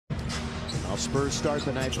Well, Spurs start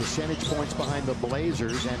the night percentage points behind the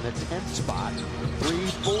Blazers and the 10th spot. 3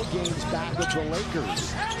 full games back of the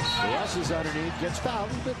Lakers. Russ is underneath, gets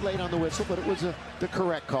fouled a bit late on the whistle, but it was the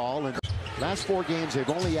correct call. And last 4 games, they've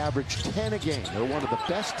only averaged 10 a game. They're one of the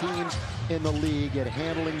best teams in the league at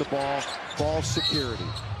handling the ball security.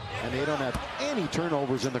 And they don't have any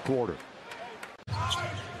turnovers in the quarter.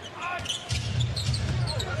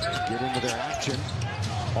 Get into their action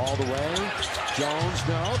all the way. Jones,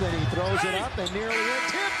 no, then he throws it up and nearly in.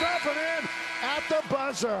 Tipped up and in at the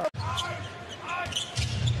buzzer.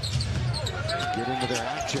 Get into their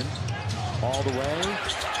action all the way.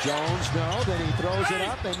 Jones, no, then he throws it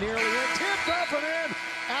up and nearly in. Tipped up and in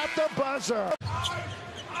at the buzzer.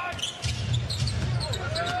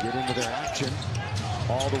 Get into their action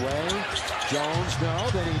all the way. Jones, no,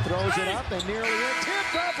 then he throws it up and nearly in.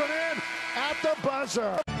 Tipped up and in at the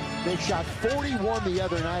buzzer. They shot 41 the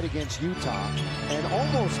other night against Utah and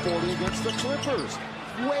almost 40 against the Clippers.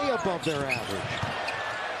 Way above their average.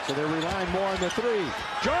 So they're relying more on the 3.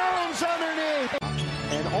 Jones underneath.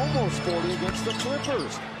 And almost 40 against the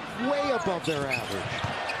Clippers. Way above their average.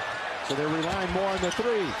 So they're relying more on the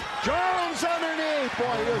 3. Jones underneath.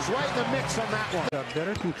 Boy, he was right in the mix on that one.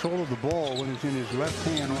 Better control of the ball when it's in his left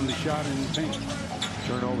hand on the shot in the paint.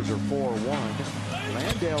 Turnovers are 4-1.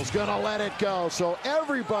 Landale's gonna let it go. So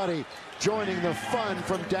everybody joining the fun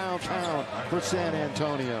from downtown for San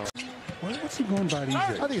Antonio. What's he going by these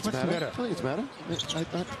days? I think it's Meta. I think it's Meta.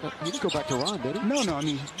 He didn't go back to Ron, did he? No, I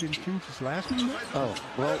mean, didn't he change his last name? Oh,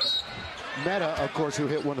 well, Meta, of course, who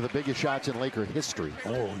hit one of the biggest shots in Laker history.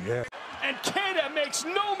 Oh, yeah. And Keda makes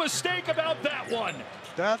no mistake about that one.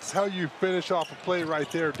 That's how you finish off a play right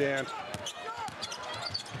there, Dan.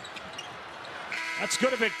 That's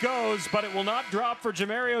good if it goes, but it will not drop for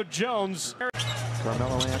Jemerrio Jones.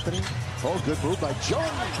 Carmelo Anthony. Oh, good move by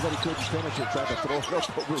Jones, but he couldn't finish it. Tried to throw it up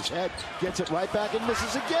over his head. Gets it right back and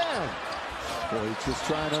misses again. Boy, he's just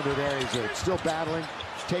trying under there. He's still battling.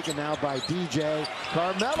 Taken now by DJ.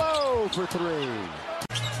 Carmelo for 3.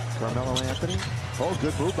 Carmelo Anthony. Oh,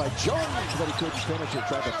 good move by Jones, but he couldn't finish it.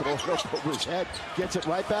 Tried to throw it up over his head. Gets it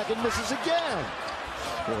right back and misses again.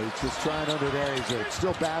 Boy, he's just trying under there. He's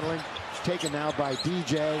still battling. Taken now by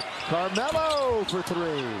DJ. Carmelo for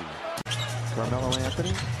 3. Carmelo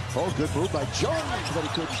Anthony. Oh, good move by Jones, but he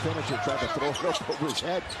couldn't finish it. Tried to throw it up over his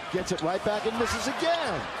head. Gets it right back and misses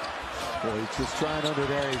again. Boy, he's just trying under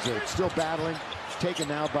there. He's still battling. Taken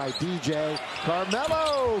now by DJ.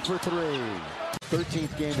 Carmelo for 3.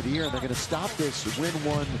 13th game of the year, and they're going to stop this win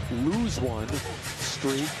one, lose one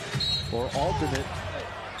streak or alternate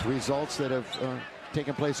results that have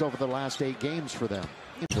taken place over the last 8 games for them.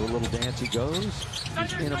 So a little dance he goes.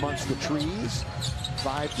 He's in amongst the trees.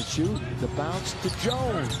 5 to shoot. The bounce to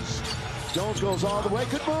Jones. Jones goes all the way.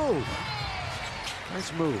 Good move.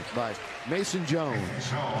 Nice move by Mason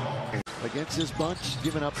Jones. Against this bunch,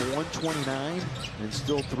 giving up 129 and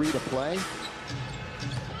still 3 to play.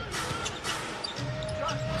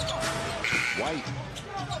 White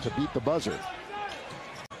to beat the buzzer.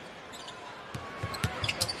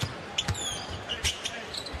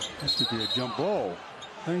 This could be a jump ball.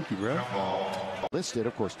 Thank you, bro. Listed,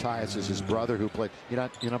 of course, Tyus is his brother who played. You're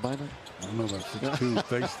not buying that? I don't know about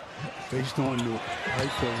 6'2", based on the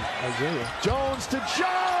height of Isaiah. Jones to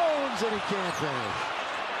Jones, and he can't finish.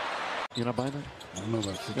 You're not buying that? I don't know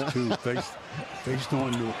about 6'2", based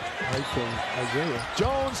on the height of Isaiah.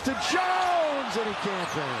 Jones to Jones, and he can't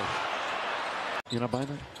finish. You're not buying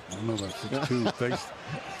that? I don't know about 6'2",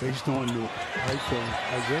 based on the height of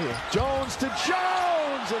Isaiah. Jones to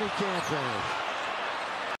Jones, and he can't finish.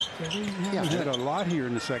 They haven't had a lot here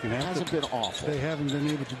in the second half. Hasn't been awful. They haven't been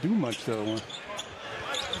able to do much, though.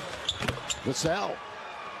 Vassell.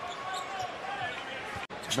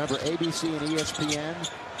 Remember ABC and ESPN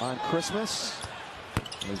on Christmas?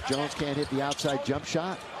 As Jones can't hit the outside jump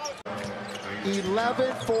shot.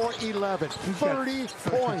 11 for 11. 30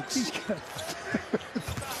 points. He's got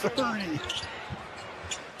 30.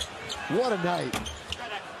 What a night.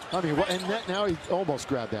 I mean, and now he almost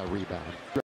grabbed that rebound.